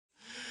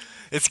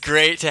It's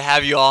great to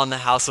have you all in the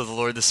house of the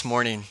Lord this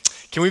morning.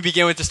 Can we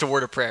begin with just a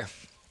word of prayer?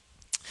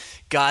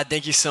 God,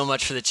 thank you so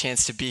much for the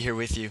chance to be here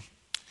with you,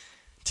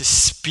 to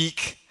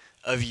speak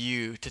of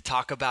you, to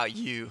talk about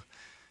you,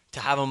 to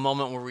have a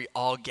moment where we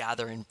all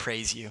gather and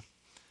praise you.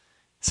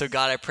 So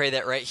God, I pray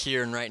that right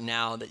here and right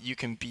now that you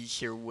can be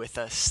here with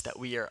us, that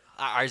our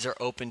eyes are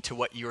open to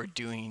what you are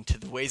doing, to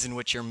the ways in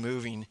which you're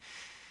moving,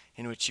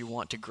 in which you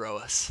want to grow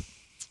us.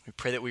 We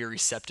pray that we are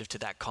receptive to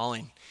that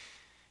calling.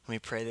 And we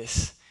pray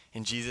this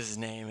in Jesus'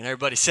 name. And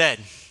everybody said,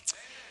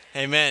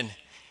 Amen.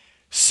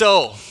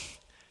 So,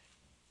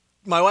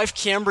 my wife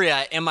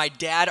Cambria and my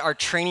dad are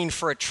training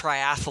for a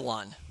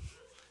triathlon.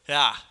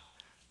 Yeah,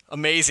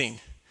 amazing.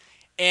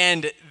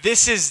 And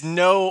this is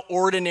no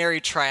ordinary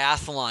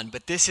triathlon,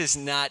 but this is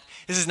not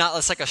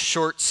just like a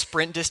short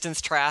sprint distance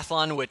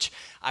triathlon, which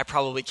I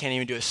probably can't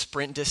even do a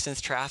sprint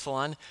distance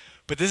triathlon,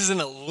 but this is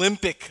an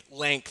Olympic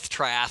length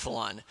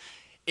triathlon.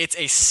 It's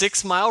a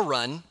 6-mile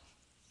run,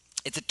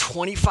 it's a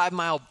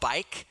 25-mile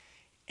bike,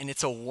 and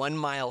it's a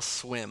 1-mile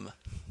swim.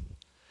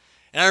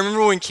 And I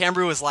remember when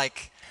Cambria was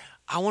like,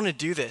 I want to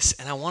do this,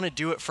 and I want to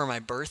do it for my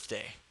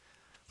birthday.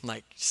 I'm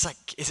like, she's like,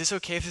 is this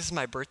okay if this is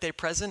my birthday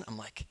present? I'm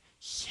like,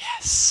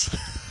 yes.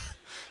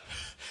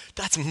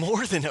 That's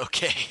more than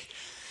okay.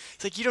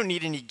 It's like, you don't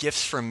need any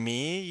gifts from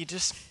me.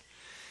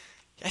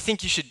 I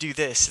think you should do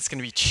this. It's going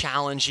to be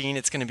challenging.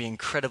 It's going to be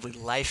incredibly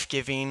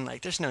life-giving.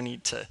 Like, there's no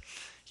need to,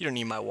 you don't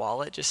need my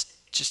wallet.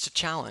 Just a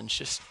challenge.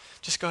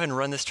 Just go ahead and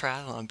run this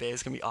triathlon, babe.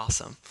 It's going to be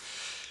awesome.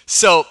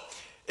 So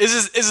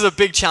this is a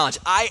big challenge.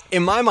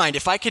 In my mind,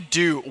 if I could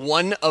do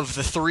one of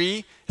the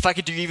three, if I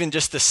could do even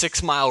just the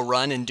 6-mile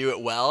run and do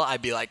it well,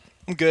 I'd be like,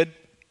 I'm good.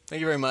 Thank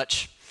you very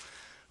much.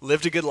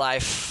 Lived a good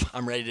life.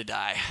 I'm ready to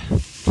die.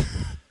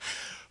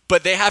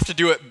 But they have to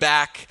do it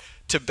back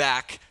to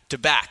back to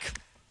back.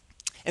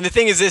 And the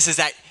thing is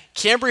that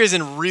Cambria is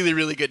in really,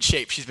 really good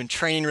shape. She's been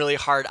training really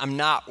hard. I'm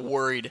not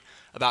worried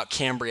about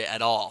Cambria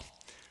at all.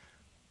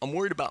 I'm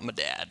worried about my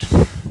dad.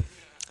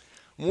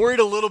 I'm worried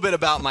a little bit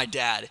about my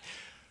dad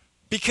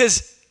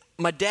because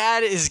my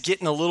dad is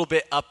getting a little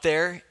bit up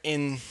there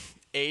in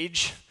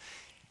age,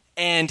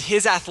 and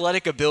his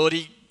athletic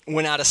ability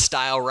went out of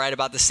style right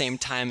about the same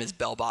time as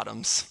bell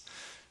bottoms.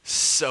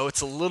 So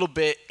it's a little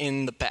bit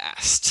in the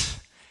past.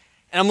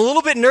 And I'm a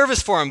little bit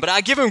nervous for him, but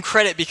I give him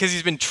credit because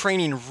he's been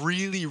training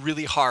really,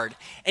 really hard.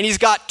 And he's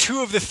got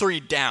 2 of the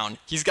 3 down.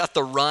 He's got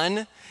the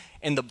run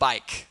and the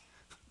bike,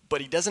 but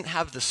he doesn't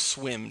have the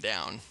swim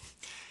down.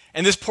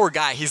 And this poor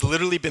guy, he's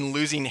literally been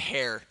losing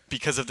hair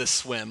because of this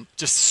swim.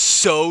 Just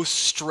so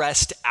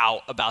stressed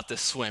out about this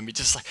swim. He's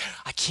just like,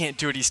 I can't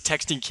do it. He's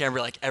texting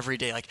Cambria like every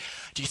day, like,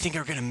 do you think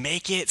we're gonna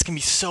make it? It's gonna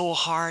be so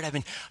hard. I've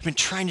been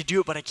trying to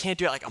do it, but I can't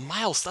do it. Like a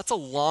mile, that's a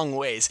long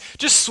ways.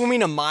 Just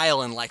swimming a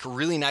mile in like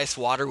really nice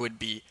water would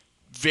be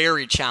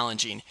very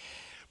challenging.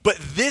 But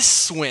this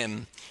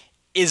swim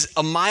is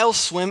a mile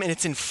swim and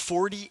it's in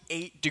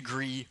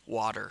 48-degree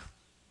water.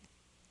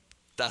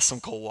 That's some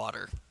cold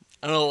water.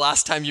 I don't know the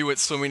last time you went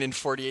swimming in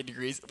 48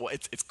 degrees. Well,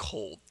 it's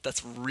cold.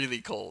 That's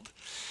really cold.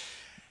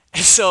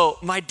 And so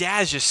my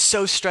dad's just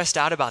so stressed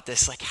out about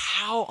this. Like,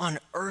 how on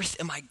earth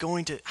am I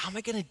going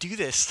to do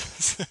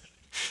this?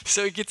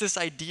 So he gets this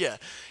idea.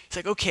 He's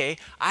like, okay,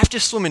 I have to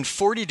swim in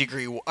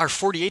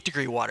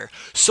 48-degree water.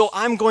 So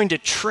I'm going to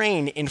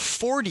train in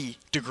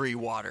 40-degree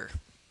water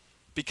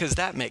because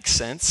that makes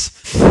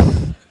sense.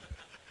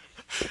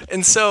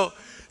 And so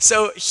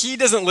he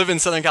doesn't live in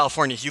Southern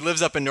California. He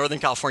lives up in Northern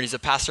California. He's a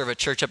pastor of a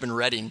church up in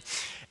Redding.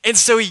 And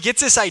so he gets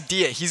this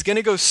idea. He's going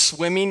to go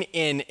swimming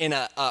in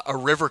a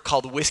river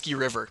called Whiskey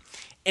River.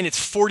 And it's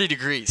 40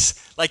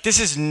 degrees. Like, this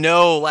is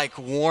no like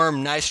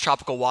warm, nice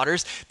tropical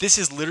waters. This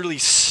is literally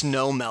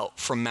snow melt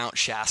from Mount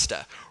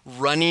Shasta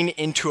running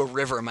into a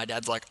river. And my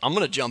dad's like, I'm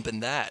going to jump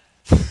in that.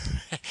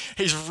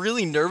 He's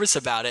really nervous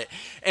about it.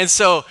 And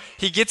so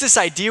he gets this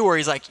idea where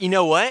he's like, you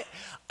know what?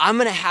 I'm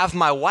going to have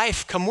my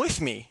wife come with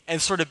me and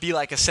sort of be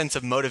like a sense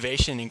of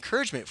motivation and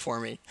encouragement for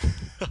me.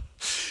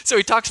 So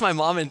he talks my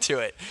mom into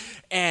it.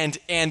 And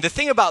the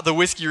thing about the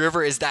Whiskey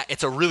River is that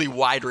it's a really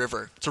wide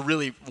river. It's a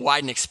really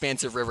wide and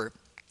expansive river.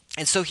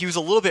 And so he was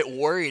a little bit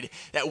worried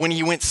that when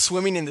he went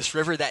swimming in this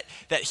river that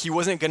he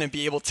wasn't going to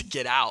be able to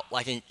get out.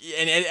 Like, and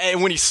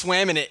when he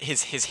swam in it,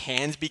 his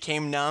hands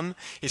became numb,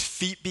 his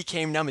feet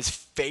became numb, his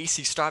face,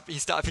 he stopped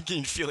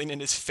getting feeling in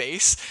his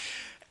face.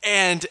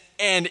 And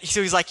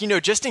so he's like,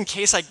 just in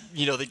case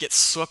they get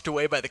swept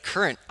away by the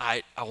current,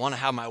 I want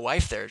to have my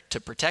wife there to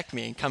protect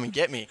me and come and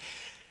get me.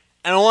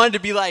 And I wanted to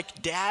be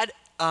like, Dad,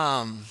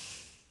 I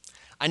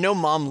know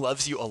Mom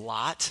loves you a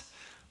lot,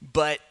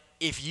 but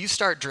if you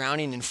start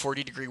drowning in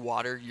 40-degree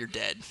water, you're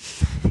dead.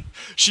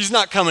 She's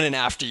not coming in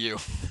after you.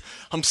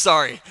 I'm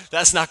sorry,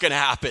 that's not going to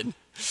happen.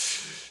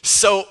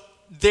 So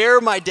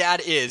there my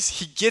dad is.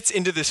 He gets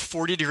into this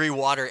 40-degree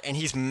water, and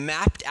he's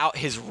mapped out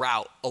his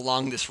route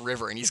along this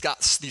river, and he's got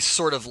these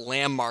sort of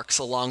landmarks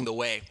along the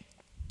way.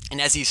 And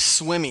as he's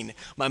swimming,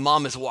 my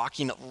mom is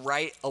walking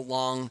right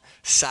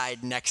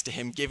alongside next to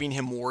him, giving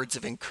him words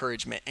of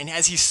encouragement. And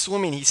as he's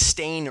swimming, he's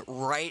staying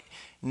right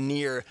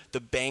near the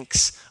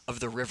banks of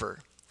the river.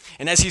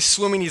 And as he's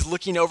swimming, he's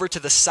looking over to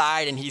the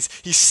side and he's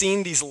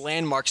seeing these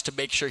landmarks to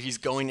make sure he's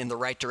going in the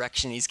right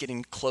direction. He's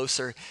getting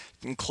closer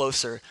and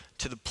closer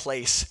to the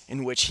place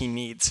in which he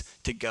needs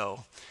to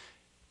go.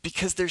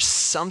 Because there's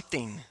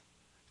something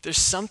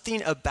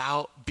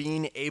about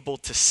being able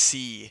to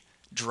see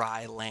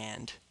dry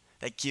land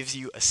that gives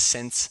you a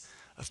sense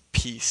of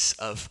peace,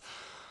 of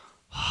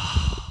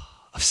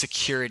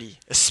security,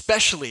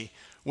 especially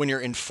when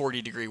you're in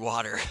 40-degree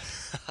water.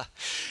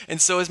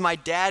 And so as my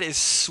dad is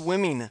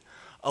swimming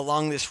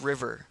along this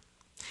river,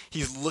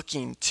 he's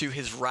looking to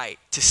his right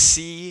to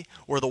see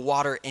where the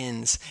water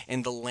ends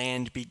and the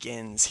land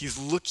begins. He's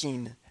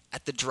looking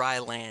at the dry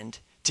land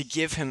to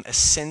give him a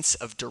sense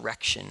of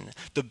direction.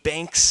 The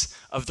banks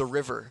of the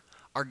river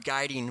are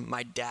guiding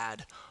my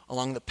dad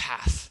along the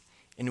path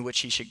in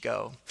which he should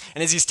go.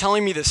 And as he's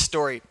telling me this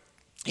story,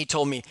 he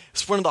told me,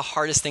 it's one of the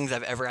hardest things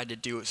I've ever had to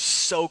do. It was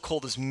so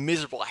cold, it was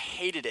miserable, I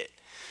hated it.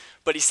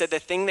 But he said the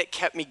thing that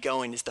kept me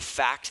going is the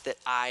fact that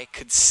I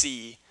could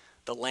see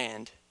the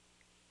land.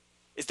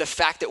 Is the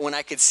fact that when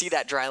I could see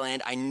that dry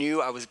land, I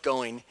knew I was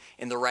going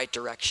in the right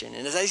direction.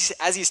 And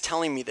as he's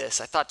telling me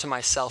this, I thought to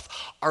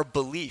myself, our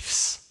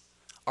beliefs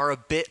are a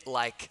bit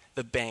like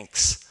the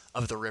banks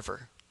of the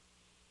river.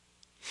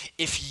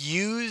 If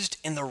used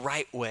in the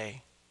right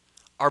way,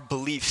 our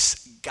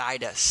beliefs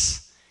guide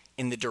us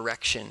in the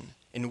direction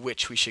in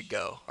which we should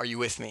go. Are you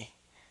with me?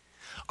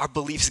 Our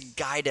beliefs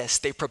guide us.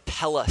 They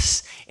propel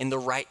us in the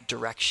right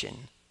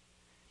direction.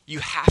 You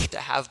have to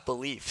have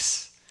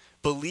beliefs.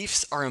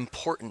 Beliefs are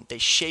important. They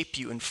shape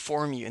you and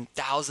form you in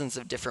thousands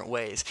of different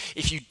ways.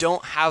 If you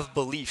don't have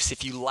beliefs,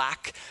 if you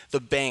lack the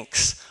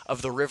banks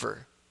of the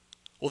river,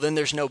 well, then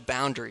there's no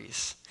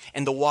boundaries,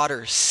 and the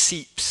water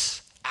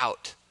seeps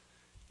out.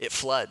 It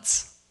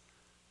floods.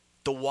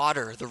 The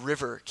water, the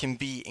river, can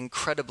be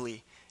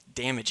incredibly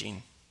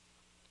damaging.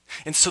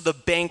 And so the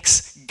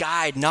banks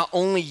guide not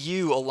only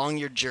you along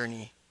your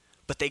journey,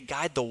 but they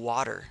guide the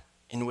water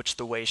in which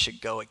the way should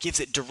go. It gives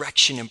it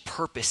direction and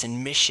purpose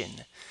and mission.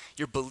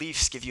 Your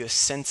beliefs give you a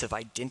sense of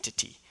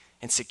identity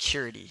and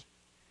security.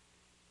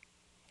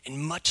 And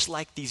much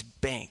like these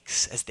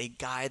banks, as they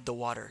guide the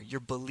water, your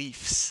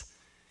beliefs,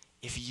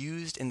 if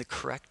used in the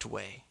correct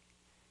way,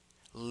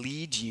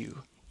 lead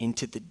you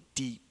into the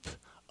deep,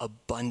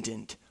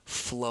 abundant,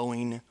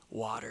 flowing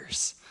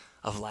waters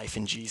of life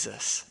in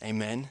Jesus.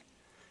 Amen?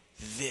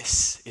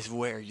 This is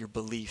where your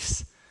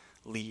beliefs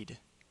lead.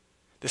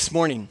 This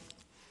morning,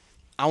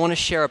 I want to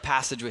share a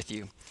passage with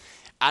you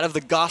out of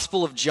the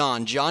Gospel of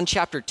John, John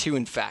chapter 2,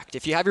 in fact.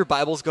 If you have your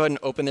Bibles, go ahead and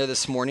open there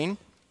this morning.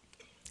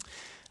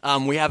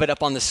 We have it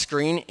up on the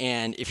screen,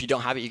 and if you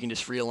don't have it, you can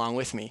just read along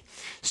with me.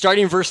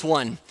 Starting in verse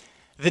 1.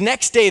 The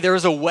next day, there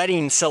was a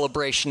wedding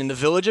celebration in the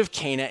village of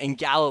Cana in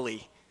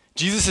Galilee.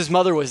 Jesus'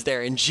 mother was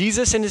there, and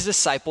Jesus and his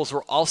disciples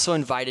were also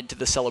invited to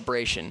the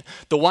celebration.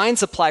 The wine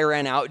supply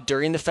ran out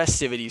during the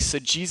festivities, so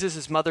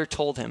Jesus' mother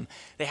told him,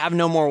 "They have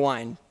no more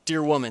wine."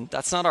 "Dear woman,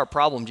 that's not our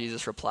problem,"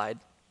 Jesus replied.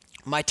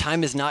 "My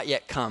time has not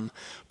yet come."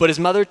 But his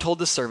mother told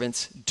the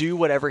servants, "Do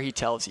whatever he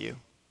tells you."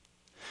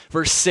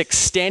 Verse 6,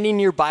 standing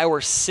nearby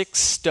were 6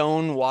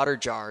 stone water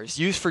jars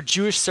used for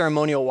Jewish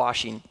ceremonial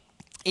washing.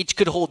 Each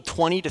could hold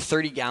 20 to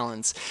 30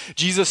 gallons.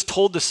 Jesus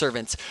told the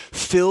servants,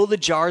 "Fill the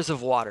jars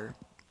of water."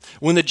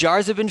 When the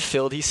jars had been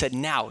filled, he said,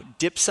 "Now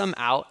dip some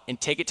out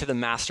and take it to the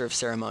master of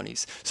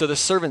ceremonies." So the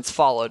servants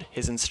followed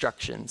his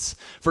instructions.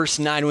 Verse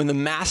 9, when the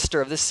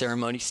master of the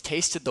ceremonies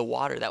tasted the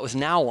water that was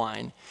now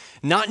wine,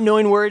 not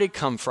knowing where it had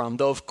come from,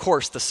 though of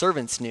course the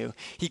servants knew,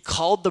 he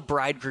called the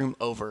bridegroom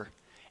over.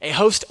 "A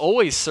host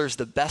always serves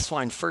the best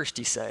wine first,"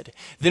 he said.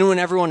 "Then when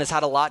everyone has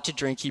had a lot to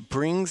drink, he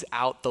brings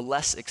out the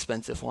less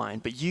expensive wine.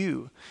 But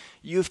you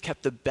have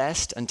kept the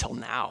best until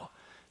now."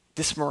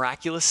 This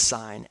miraculous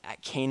sign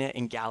at Cana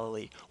in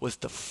Galilee was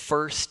the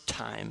first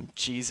time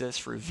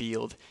Jesus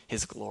revealed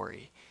his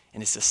glory,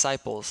 and his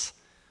disciples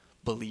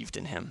believed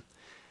in him.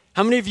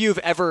 How many of you have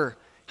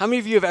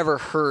ever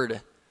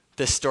heard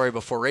this story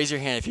before? Raise your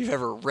hand if you've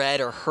ever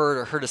read or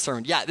heard a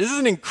sermon. Yeah, this is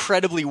an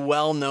incredibly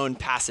well-known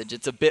passage.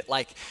 It's a bit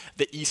like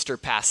the Easter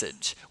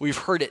passage. We've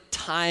heard it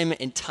time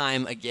and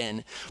time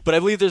again. But I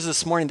believe there's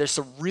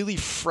some really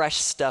fresh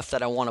stuff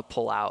that I want to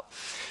pull out.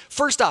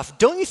 First off,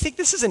 don't you think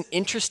this is an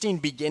interesting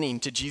beginning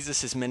to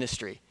Jesus'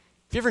 ministry?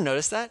 Have you ever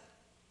noticed that?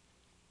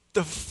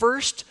 The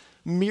first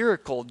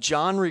miracle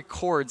John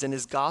records in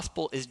his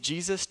gospel is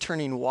Jesus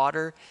turning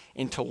water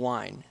into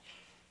wine.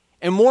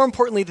 And more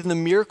importantly than the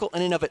miracle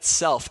in and of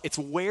itself, it's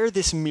where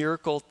this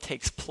miracle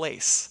takes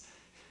place.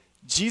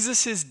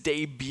 Jesus'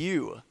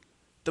 debut,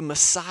 the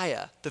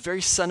Messiah, the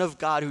very Son of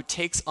God who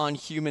takes on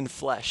human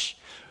flesh,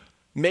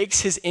 makes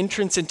his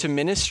entrance into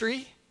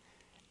ministry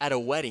at a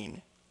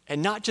wedding.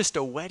 And not just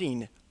a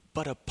wedding,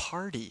 but a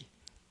party.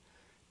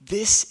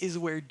 This is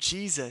where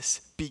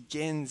Jesus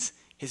begins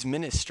his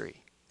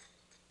ministry.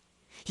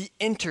 He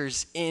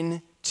enters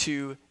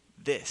into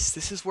this.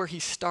 This is where he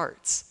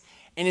starts.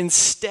 And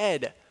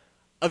instead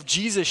of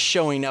Jesus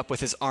showing up with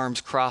his arms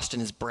crossed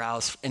and his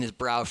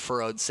brow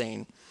furrowed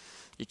saying,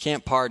 "You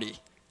can't party,"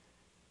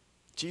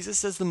 Jesus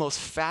says the most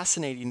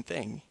fascinating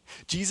thing.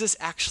 Jesus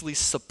actually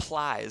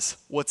supplies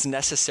what's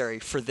necessary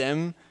for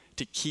them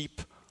to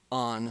keep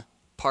on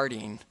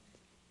partying.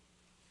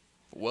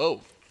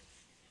 Whoa.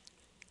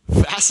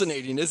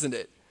 Fascinating, isn't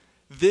it?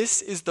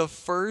 This is the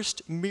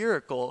first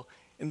miracle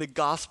in the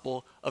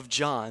Gospel of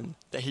John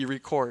that he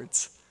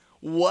records.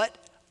 What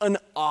an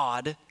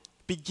odd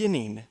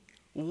beginning.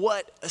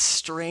 What a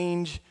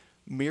strange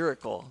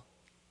miracle.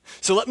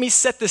 So let me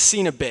set the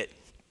scene a bit.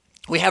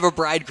 We have a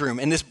bridegroom,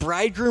 and this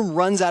bridegroom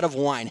runs out of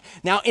wine.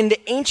 Now, in the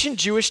ancient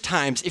Jewish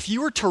times, if you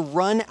were to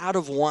run out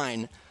of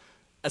wine,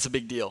 that's a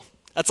big deal.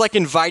 That's like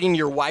inviting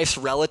your wife's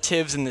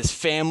relatives and this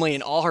family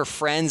and all her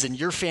friends and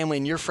your family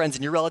and your friends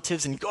and your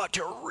relatives, and you go out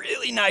to a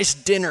really nice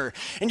dinner,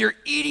 and you're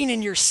eating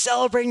and you're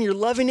celebrating, you're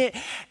loving it,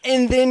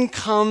 and then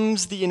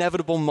comes the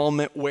inevitable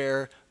moment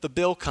where the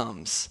bill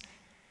comes.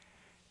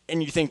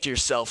 And you think to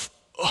yourself,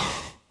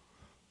 oh,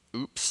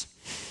 oops,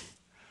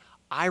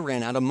 I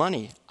ran out of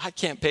money. I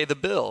can't pay the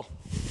bill.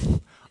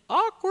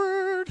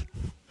 Awkward.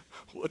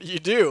 What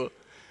do?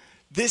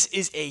 This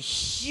is a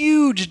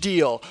huge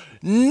deal.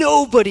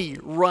 Nobody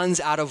runs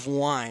out of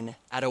wine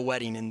at a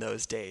wedding in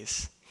those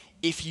days.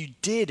 If you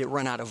did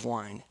run out of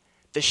wine,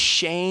 the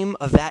shame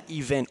of that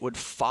event would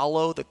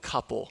follow the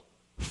couple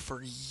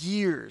for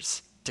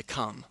years to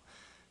come.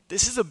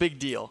 This is a big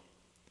deal.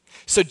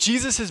 So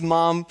Jesus'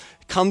 mom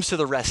comes to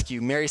the rescue.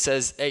 Mary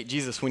says, hey,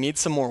 Jesus, we need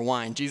some more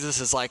wine.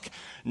 Jesus is like,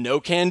 no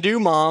can do,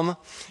 Mom.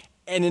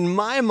 And in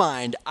my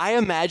mind, I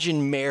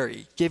imagine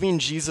Mary giving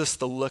Jesus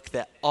the look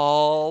that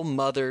all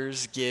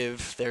mothers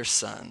give their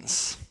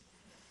sons.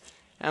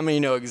 How many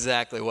know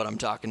exactly what I'm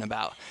talking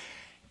about?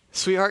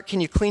 Sweetheart,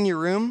 can you clean your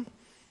room?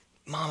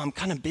 Mom, I'm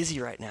kind of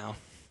busy right now.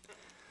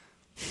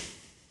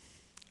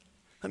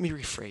 Let me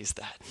rephrase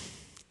that.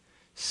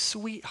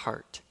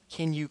 Sweetheart,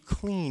 can you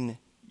clean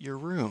your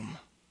room?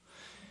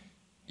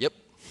 Yep,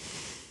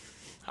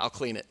 I'll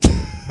clean it.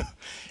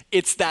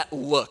 It's that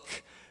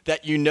look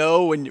that you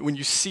know when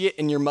you see it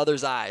in your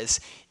mother's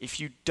eyes. If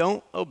you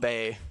don't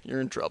obey,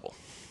 you're in trouble.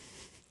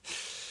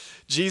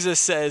 Jesus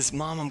says,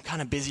 Mom, I'm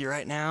kind of busy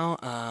right now.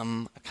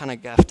 I kind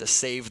of have to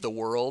save the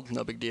world.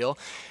 No big deal.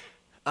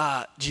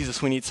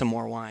 Jesus, we need some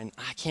more wine.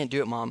 I can't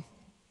do it, Mom.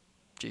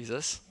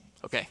 Jesus.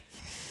 Okay.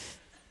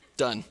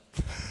 Done.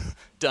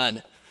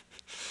 Done.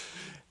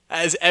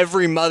 As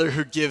every mother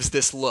who gives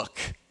this look,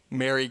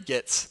 Mary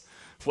gets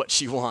what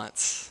she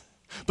wants.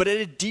 But at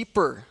a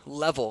deeper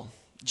level,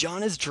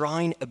 John is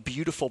drawing a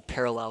beautiful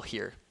parallel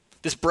here.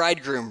 This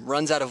bridegroom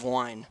runs out of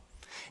wine.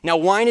 Now,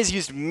 wine is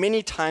used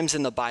many times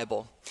in the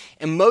Bible,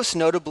 and most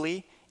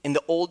notably in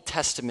the Old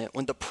Testament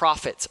when the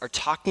prophets are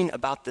talking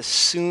about the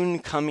soon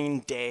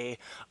coming day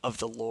of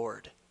the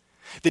Lord,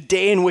 the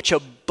day in which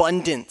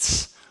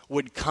abundance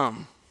would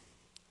come.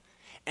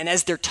 And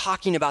as they're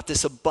talking about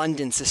this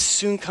abundance, this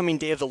soon coming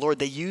day of the Lord,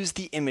 they use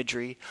the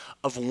imagery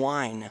of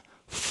wine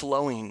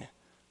flowing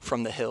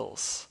from the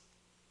hills.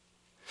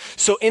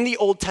 So in the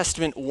Old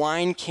Testament,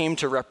 wine came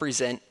to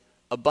represent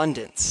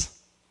abundance.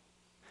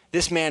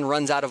 This man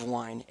runs out of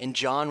wine, and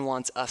John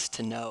wants us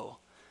to know,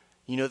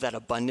 you know that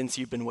abundance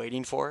you've been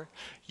waiting for?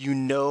 You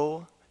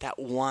know that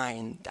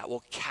wine that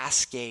will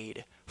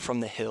cascade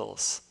from the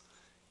hills.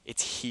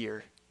 It's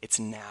here, it's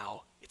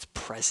now, it's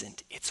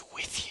present, it's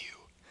with you.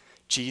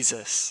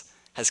 Jesus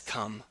has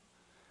come.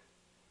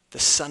 The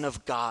Son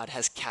of God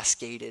has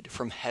cascaded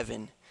from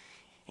heaven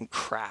and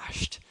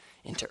crashed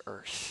into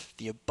earth.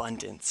 The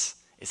abundance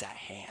is at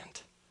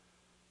hand.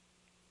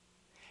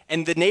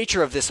 And the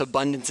nature of this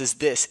abundance is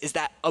this, is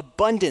that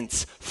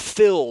abundance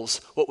fills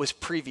what was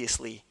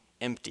previously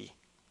empty.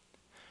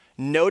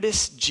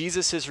 Notice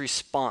Jesus'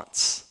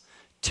 response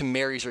to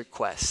Mary's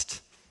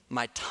request,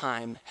 my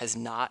time has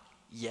not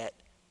yet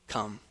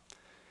come.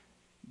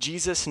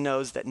 Jesus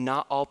knows that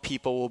not all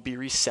people will be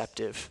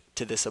receptive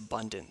to this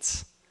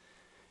abundance.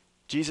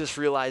 Jesus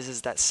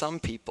realizes that some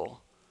people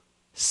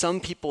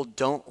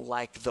don't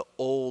like the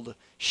old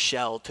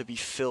shell to be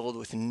filled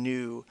with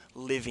new,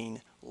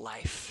 living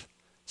life.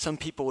 Some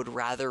people would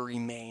rather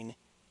remain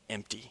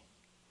empty.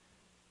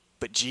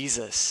 But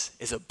Jesus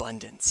is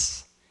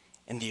abundance,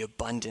 and the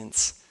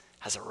abundance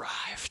has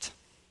arrived.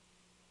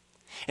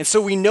 And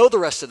so we know the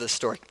rest of the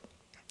story.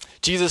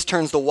 Jesus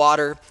turns the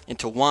water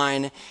into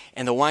wine,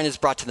 and the wine is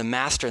brought to the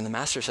master, and the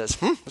master says,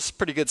 this is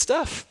pretty good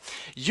stuff.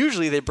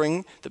 Usually they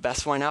bring the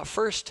best wine out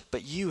first,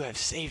 but you have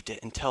saved it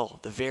until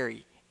the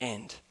very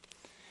end.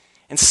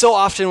 And so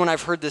often when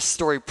I've heard this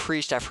story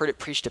preached, I've heard it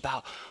preached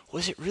about,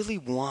 was it really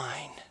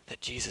wine that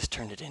Jesus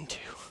turned it into?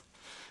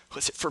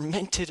 Was it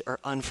fermented or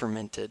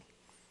unfermented?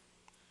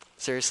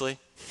 Seriously?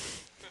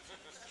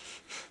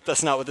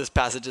 That's not what this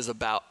passage is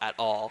about at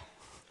all.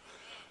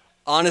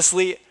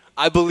 Honestly,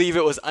 I believe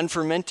it was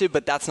unfermented,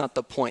 but that's not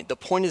the point. The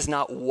point is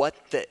not what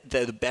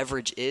the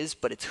beverage is,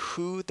 but it's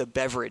who the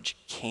beverage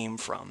came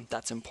from.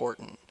 That's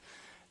important.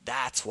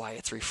 That's why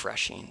it's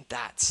refreshing.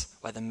 That's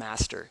why the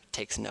master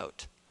takes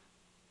note.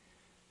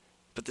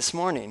 But this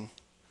morning,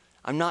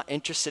 I'm not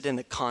interested in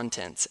the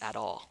contents at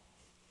all.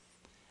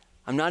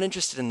 I'm not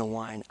interested in the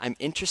wine. I'm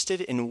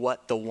interested in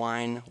what the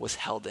wine was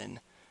held in.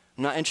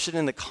 I'm not interested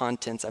in the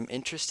contents. I'm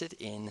interested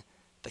in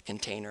the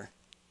container.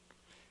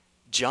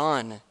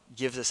 John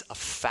gives us a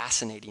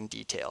fascinating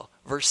detail.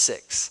 Verse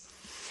 6.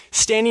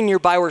 Standing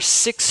nearby were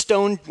 6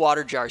 stone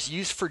water jars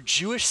used for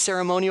Jewish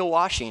ceremonial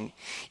washing.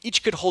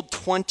 Each could hold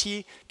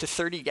 20 to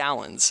 30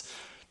 gallons.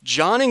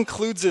 John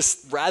includes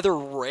this rather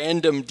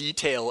random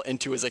detail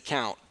into his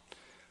account.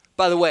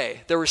 By the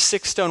way, there were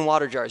 6 stone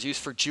water jars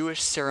used for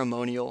Jewish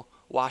ceremonial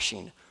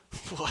washing.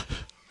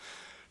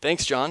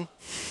 Thanks, John.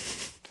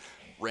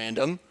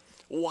 Random.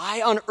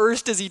 Why on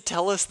earth does he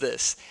tell us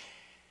this?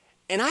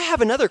 And I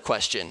have another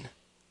question.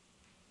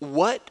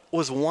 What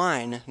was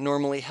wine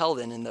normally held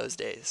in those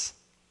days?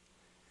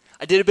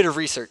 I did a bit of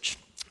research.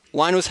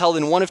 Wine was held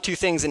in one of 2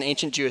 things in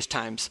ancient Jewish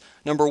times.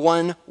 Number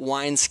 1,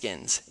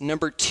 wineskins.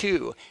 Number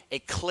 2, a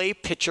clay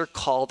pitcher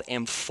called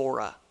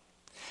amphora.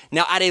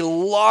 Now, at a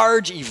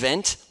large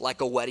event,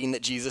 like a wedding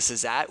that Jesus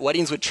is at,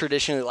 weddings would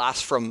traditionally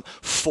last from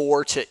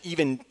 4 to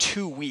even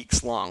 2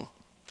 weeks long.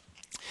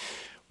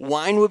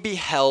 Wine would be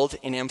held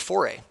in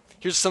amphorae.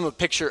 Here's a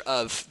picture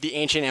of the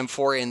ancient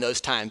amphorae in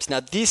those times. Now,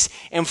 this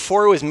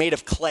amphora was made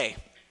of clay.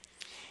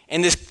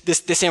 And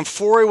this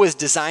amphora was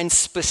designed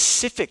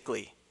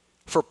specifically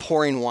for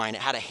pouring wine.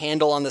 It had a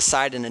handle on the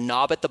side and a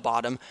knob at the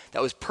bottom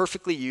that was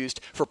perfectly used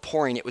for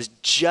pouring. It was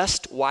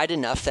just wide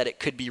enough that it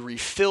could be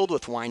refilled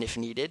with wine if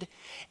needed,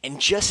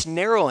 and just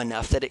narrow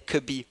enough that it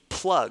could be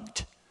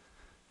plugged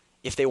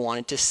if they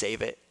wanted to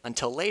save it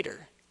until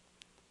later.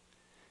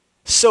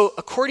 So,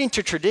 according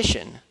to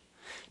tradition,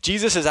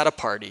 Jesus is at a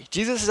party.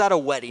 Jesus is at a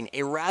wedding,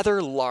 a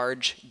rather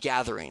large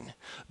gathering.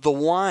 The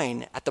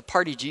wine at the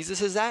party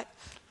Jesus is at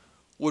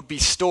would be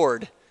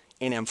stored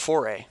in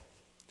amphorae.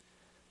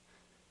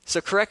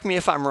 So correct me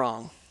if I'm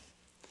wrong.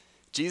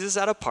 Jesus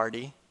at a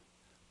party,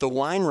 the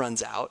wine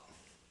runs out.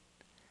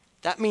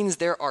 That means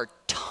there are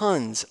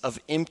tons of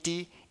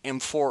empty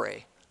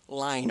amphorae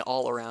lying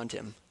all around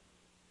him.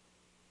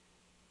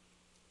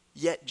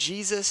 Yet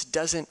Jesus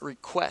doesn't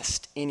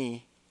request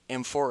any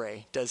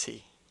amphorae, does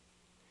he?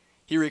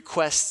 He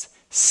requests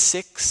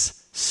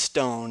 6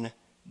 stone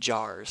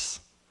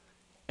jars.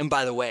 And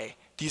by the way,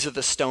 these are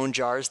the stone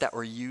jars that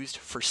were used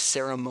for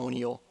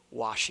ceremonial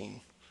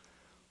washing.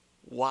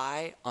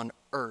 Why on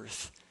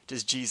earth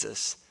does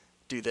Jesus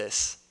do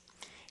this?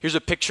 Here's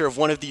a picture of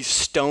one of these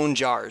stone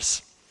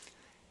jars.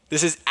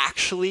 This is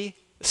actually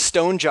a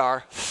stone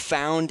jar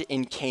found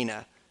in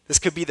Cana. This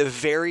could be the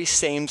very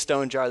same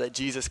stone jar that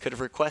Jesus could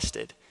have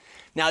requested.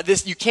 Now,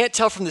 you can't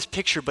tell from this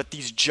picture, but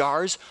these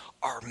jars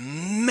are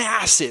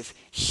massive,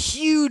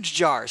 huge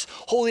jars,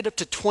 holding up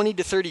to 20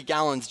 to 30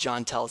 gallons,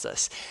 John tells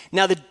us.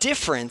 Now, the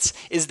difference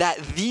is that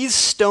these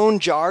stone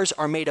jars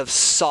are made of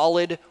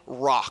solid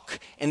rock,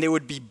 and they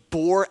would be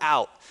bore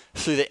out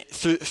through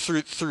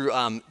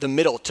the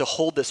middle to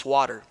hold this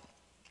water.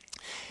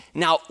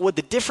 Now, what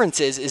the difference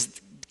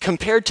is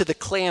compared to the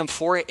clay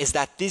amphora, is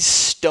that these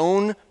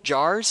stone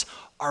jars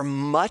are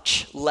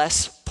much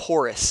less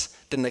porous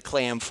than the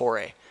clay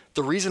amphorae.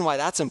 The reason why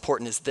that's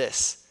important is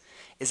this,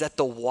 is that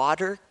the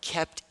water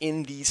kept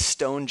in these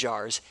stone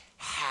jars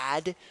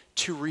had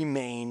to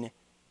remain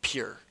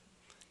pure.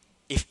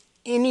 If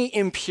any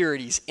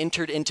impurities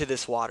entered into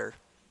this water,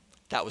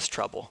 that was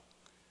trouble.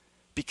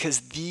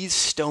 Because these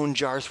stone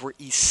jars were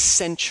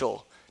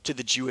essential to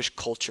the Jewish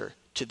culture,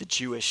 to the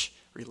Jewish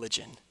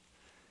religion.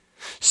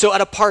 So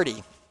at a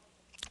party,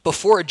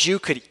 before a Jew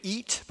could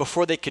eat,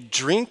 before they could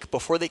drink,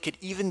 before they could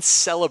even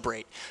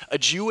celebrate, a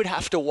Jew would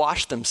have to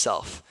wash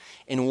themselves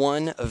in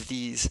one of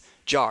these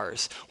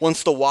jars.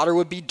 Once the water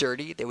would be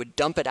dirty, they would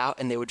dump it out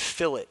and they would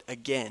fill it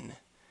again.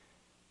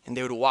 And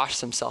they would wash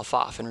themselves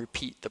off and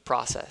repeat the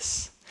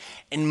process.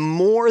 And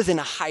more than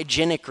a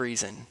hygienic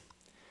reason,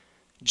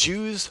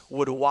 Jews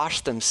would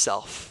wash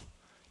themselves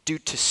due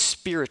to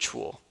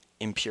spiritual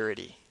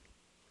impurity.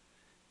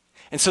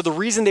 And so the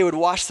reason they would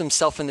wash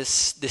themselves in this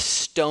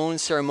stone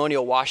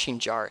ceremonial washing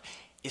jar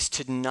is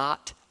to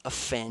not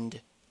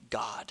offend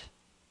God.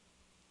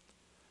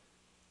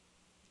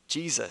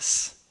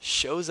 Jesus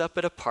shows up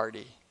at a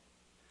party,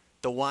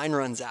 the wine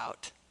runs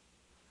out,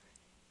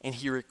 and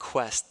he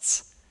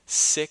requests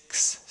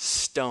 6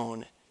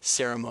 stone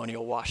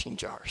ceremonial washing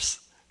jars.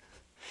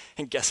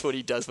 And guess what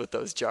he does with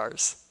those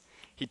jars?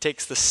 He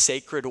takes the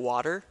sacred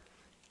water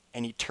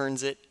and he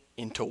turns it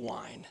into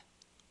wine.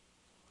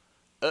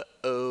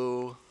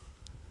 Uh-oh.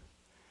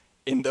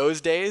 In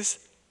those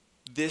days,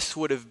 this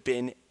would have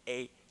been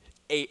a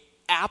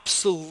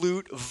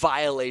absolute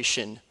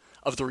violation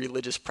of the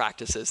religious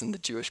practices in the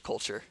Jewish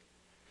culture.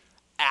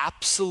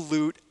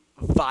 Absolute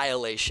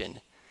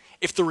violation.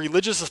 If the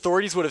religious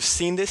authorities would have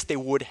seen this, they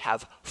would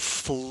have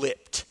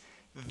flipped.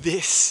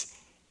 This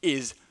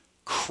is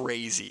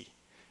crazy.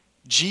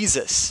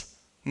 Jesus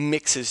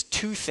mixes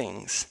 2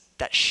 things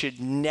that should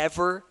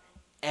never,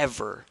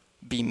 ever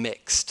be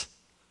mixed: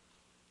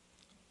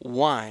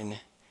 wine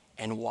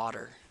and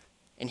water.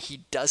 And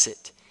he does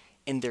it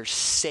in their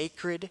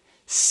sacred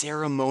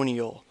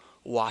ceremonial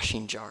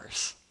washing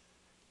jars.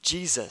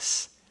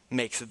 Jesus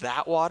makes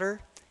that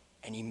water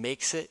and he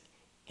makes it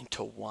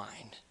into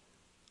wine.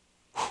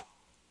 Whew.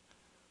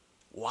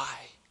 Why?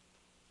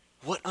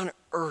 What on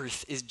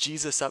earth is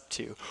Jesus up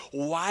to?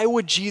 Why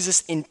would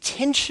Jesus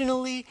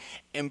intentionally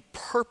and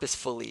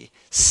purposefully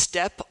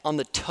step on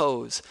the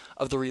toes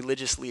of the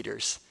religious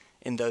leaders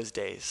in those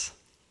days?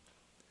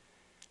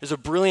 There's a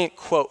brilliant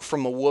quote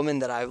from a woman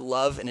that I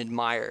love and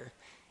admire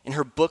in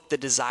her book, The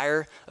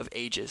Desire of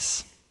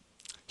Ages.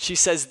 She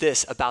says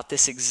this about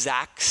this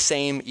exact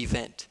same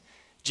event.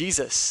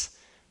 Jesus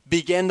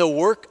began the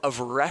work of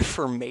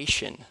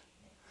reformation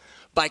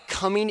by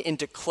coming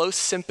into close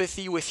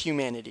sympathy with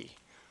humanity.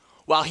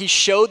 While he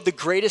showed the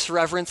greatest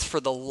reverence for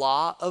the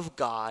law of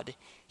God,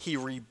 he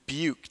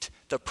rebuked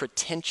the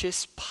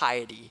pretentious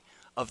piety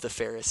of the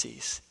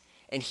Pharisees,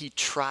 and he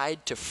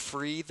tried to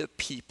free the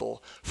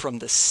people from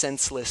the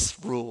senseless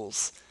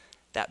rules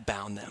that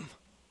bound them.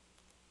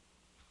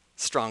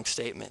 Strong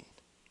statement.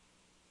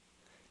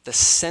 The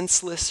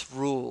senseless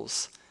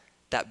rules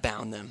that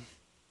bound them.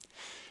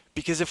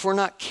 Because if we're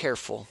not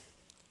careful,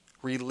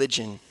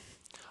 religion,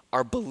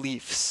 our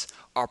beliefs,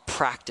 our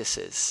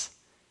practices,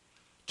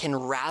 can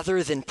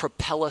rather than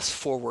propel us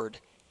forward,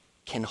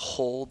 can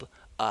hold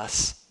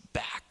us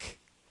back,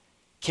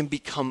 can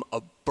become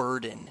a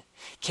burden,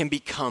 can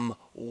become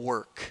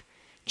work.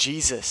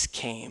 Jesus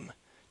came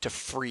to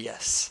free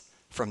us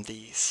from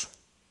these.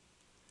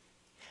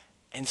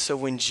 And so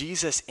when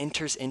Jesus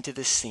enters into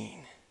the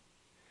scene,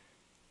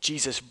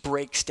 Jesus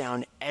breaks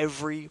down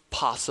every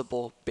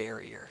possible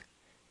barrier.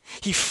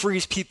 He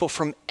frees people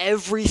from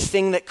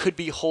everything that could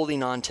be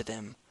holding on to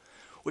them,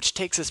 which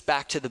takes us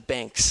back to the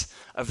banks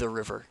of the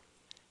river.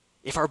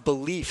 If our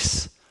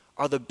beliefs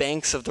are the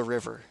banks of the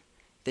river,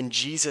 then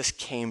Jesus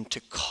came to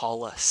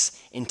call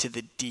us into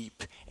the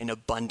deep and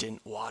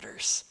abundant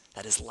waters.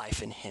 That is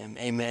life in him.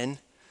 Amen?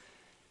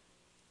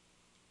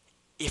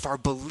 If our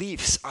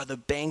beliefs are the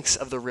banks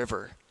of the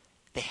river,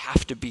 they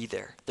have to be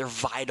there. They're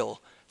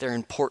vital. They're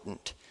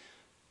important.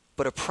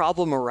 But a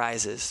problem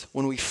arises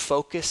when we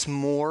focus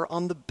more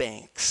on the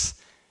banks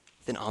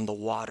than on the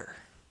water,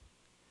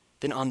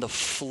 than on the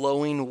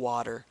flowing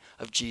water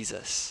of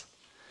Jesus.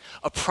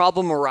 A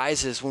problem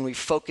arises when we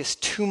focus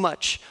too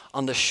much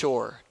on the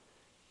shore,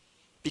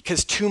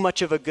 because too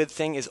much of a good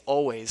thing is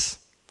always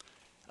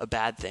a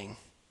bad thing.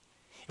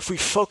 If we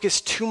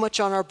focus too much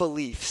on our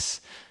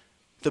beliefs,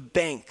 the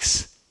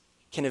banks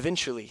can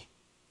eventually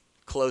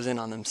close in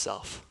on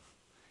themselves.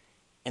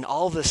 And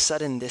all of a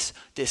sudden, this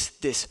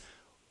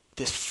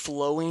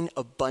flowing,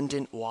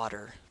 abundant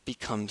water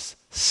becomes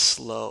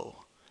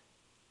slow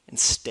and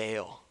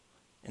stale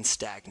and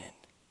stagnant.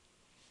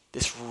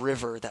 This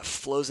river that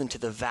flows into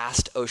the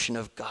vast ocean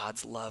of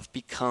God's love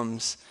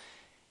becomes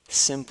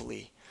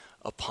simply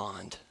a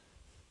pond.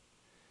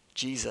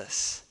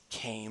 Jesus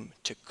came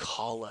to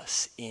call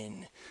us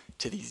in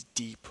to these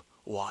deep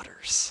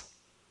waters.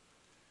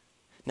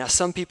 Now,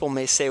 some people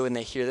may say when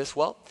they hear this,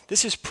 well,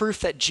 this is proof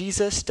that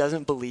Jesus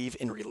doesn't believe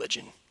in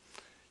religion.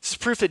 This is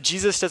proof that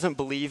Jesus doesn't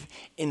believe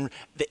in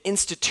the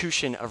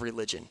institution of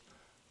religion.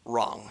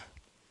 Wrong.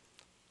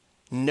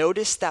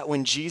 Notice that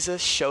when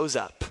Jesus shows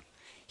up,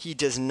 he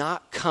does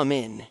not come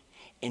in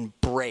and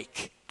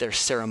break their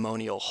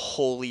ceremonial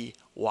holy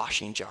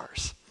washing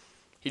jars.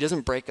 He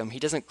doesn't break them. He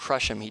doesn't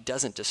crush them. He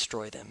doesn't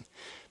destroy them.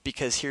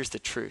 Because here's the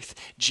truth.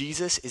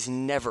 Jesus is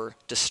never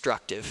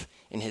destructive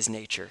in his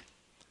nature.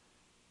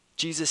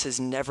 Jesus is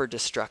never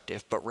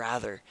destructive, but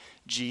rather,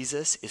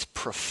 Jesus is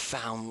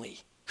profoundly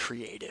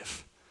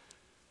creative.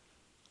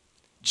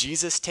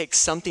 Jesus takes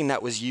something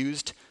that was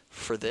used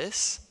for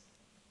this,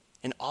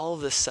 and all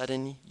of a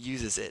sudden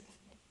uses it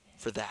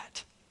for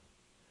that.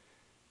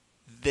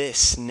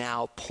 This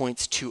now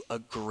points to a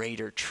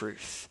greater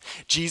truth.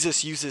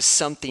 Jesus uses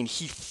something,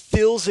 he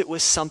fills it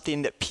with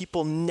something that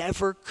people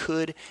never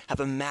could have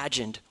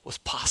imagined was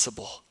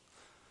possible.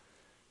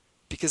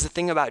 Because the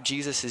thing about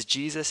Jesus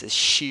is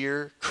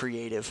sheer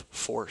creative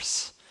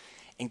force.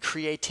 And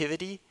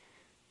creativity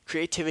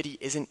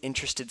isn't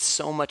interested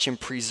so much in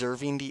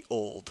preserving the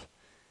old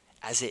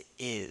as it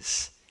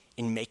is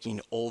in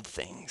making old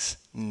things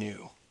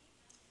new.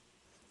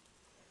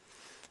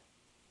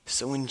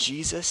 So when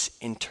Jesus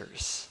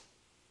enters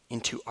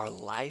into our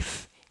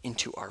life,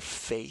 into our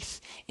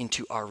faith,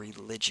 into our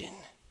religion,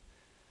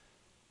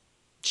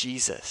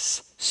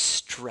 Jesus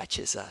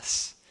stretches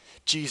us.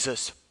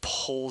 Jesus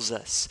pulls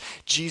us.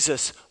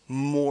 Jesus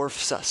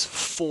morphs us,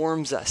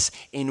 forms us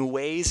in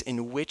ways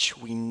in which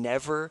we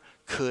never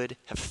could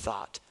have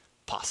thought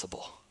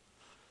possible.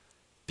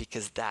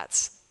 Because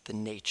that's the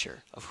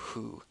nature of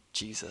who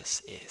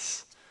Jesus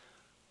is.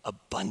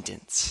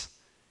 Abundance,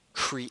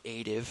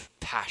 creative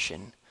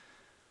passion.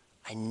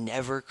 I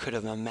never could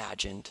have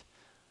imagined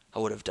I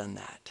would have done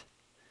that.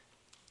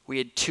 We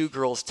had 2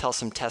 girls tell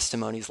some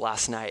testimonies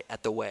last night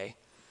at the Way.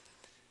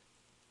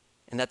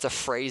 And that's a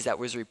phrase that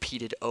was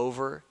repeated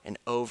over and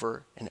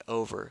over and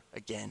over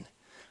again.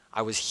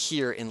 I was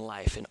here in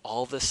life, and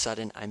all of a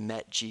sudden I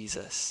met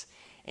Jesus,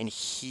 and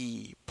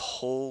he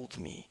pulled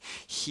me.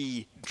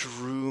 He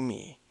drew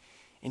me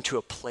into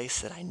a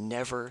place that I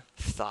never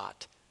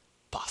thought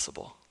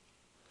possible.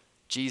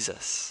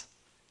 Jesus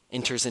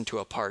enters into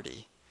a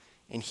party,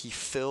 and he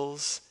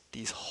fills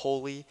these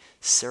holy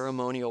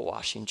ceremonial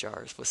washing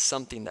jars with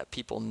something that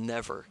people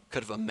never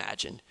could have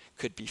imagined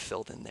could be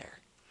filled in there.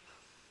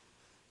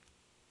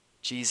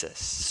 Jesus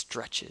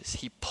stretches,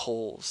 he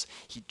pulls,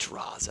 he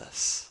draws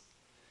us.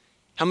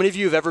 How many of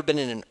you have ever been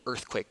in an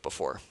earthquake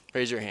before?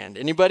 Raise your hand.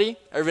 Anybody?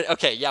 Everybody?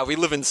 Okay, yeah, we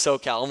live in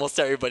SoCal. Almost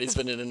everybody's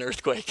been in an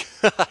earthquake.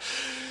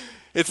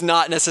 It's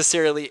not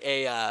necessarily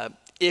a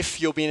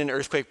if you'll be in an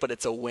earthquake, but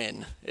it's a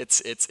when.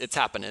 It's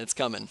happening. It's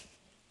coming.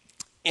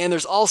 And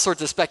there's all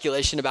sorts of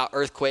speculation about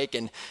earthquake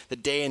and the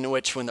day in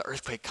which when the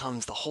earthquake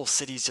comes, the whole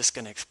city's just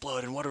going to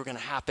explode and what are going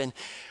to happen.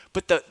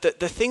 But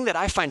the thing that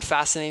I find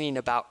fascinating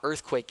about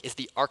earthquake is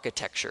the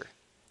architecture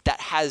that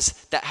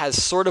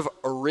has sort of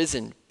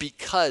arisen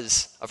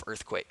because of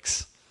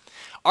earthquakes.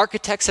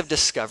 Architects have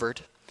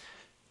discovered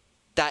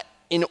that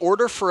in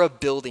order for a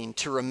building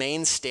to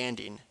remain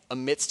standing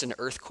amidst an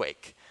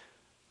earthquake,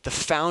 the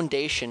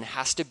foundation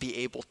has to be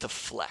able to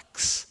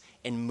flex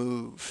and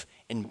move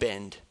and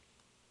bend.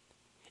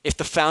 If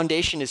the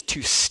foundation is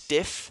too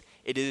stiff,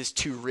 it is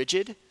too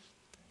rigid,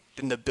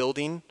 then the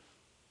building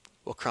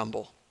will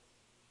crumble.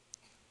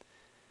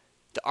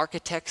 The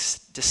architects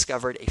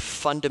discovered a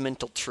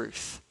fundamental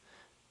truth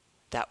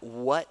that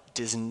what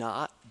does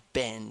not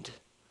bend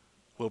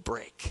will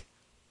break.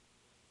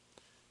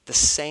 The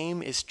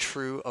same is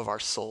true of our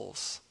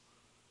souls.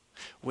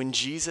 When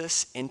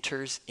Jesus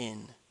enters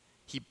in,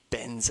 he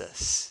bends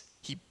us.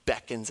 He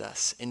beckons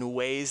us in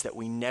ways that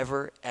we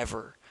never,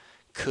 ever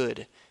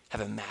could have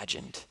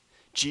imagined.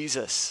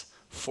 Jesus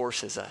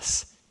forces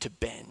us to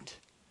bend,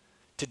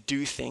 to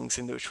do things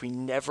in which we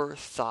never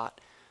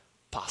thought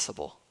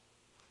possible.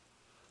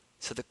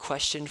 So the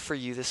question for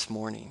you this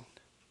morning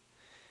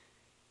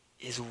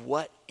is,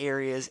 what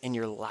areas in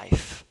your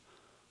life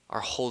are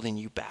holding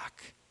you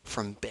back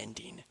from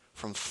bending,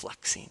 from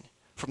flexing,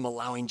 from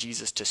allowing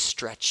Jesus to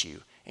stretch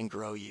you and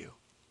grow you?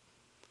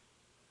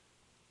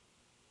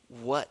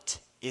 What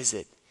is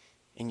it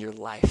in your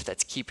life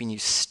that's keeping you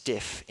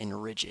stiff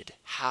and rigid?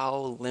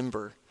 How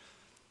limber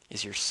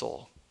is your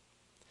soul?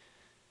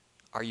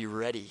 Are you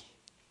ready?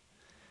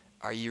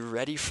 Are you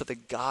ready for the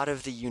God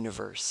of the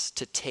universe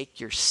to take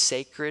your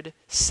sacred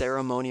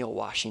ceremonial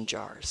washing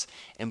jars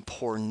and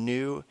pour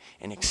new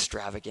and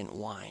extravagant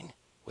wine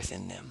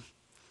within them?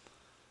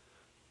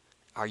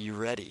 Are you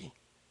ready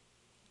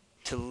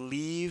to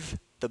leave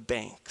the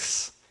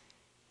banks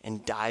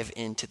and dive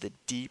into the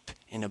deep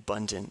and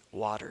abundant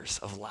waters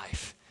of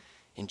life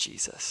in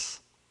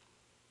Jesus?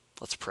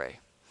 Let's pray.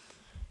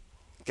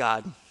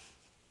 God,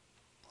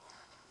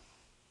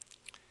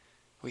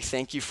 we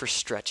thank you for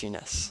stretching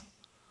us.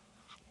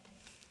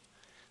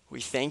 We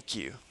thank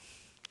you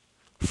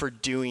for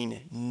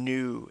doing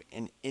new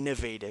and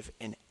innovative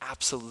and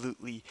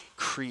absolutely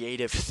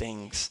creative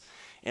things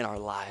in our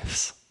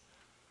lives.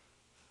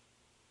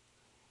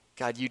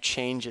 God, you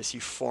change us, you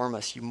form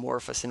us, you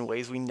morph us in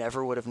ways we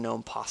never would have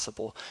known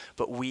possible,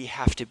 but we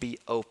have to be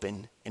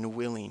open and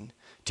willing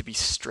to be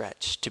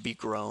stretched, to be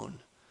grown.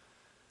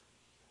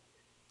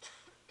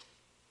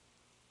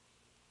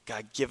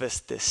 God, give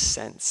us this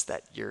sense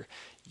that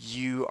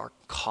you are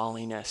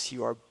calling us,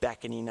 you are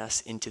beckoning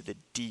us into the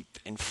deep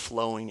and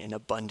flowing and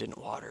abundant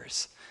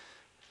waters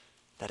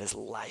that is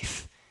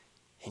life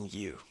in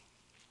you.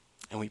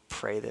 And we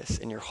pray this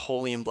in your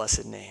holy and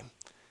blessed name.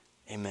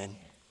 Amen.